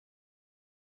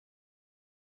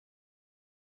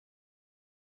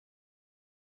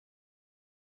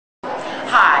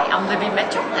I'm Libby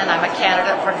and I'm a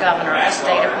candidate for governor of the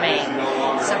state of Maine.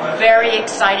 It's a very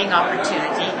exciting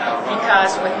opportunity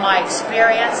because with my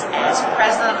experience as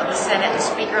president of the Senate and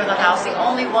Speaker of the House, the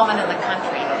only woman in the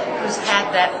country who's had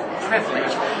that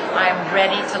privilege, I am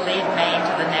ready to lead Maine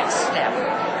to the next step.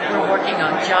 We're working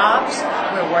on jobs,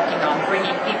 we're working on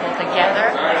bringing people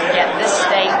together to get this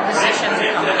state positioned to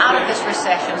come out of this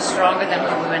recession stronger than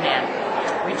we went in.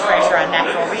 We treasure our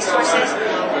natural resources,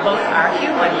 both our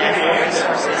human natural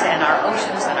resources and our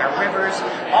oceans and our rivers,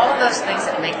 all of those things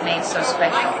that make Maine so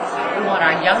special. We want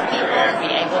our young people to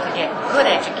be able to get good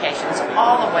educations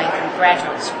all the way through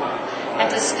graduate school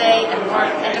and to stay and work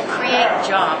and to create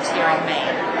jobs here in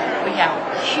Maine. We have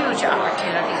huge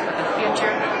opportunities for the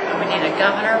future. We need a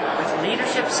governor with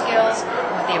leadership skills,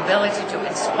 with the ability to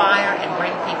inspire and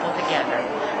bring people together.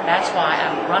 That's why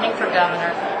I'm running for governor,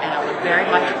 and I would very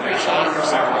much appreciate your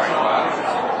support.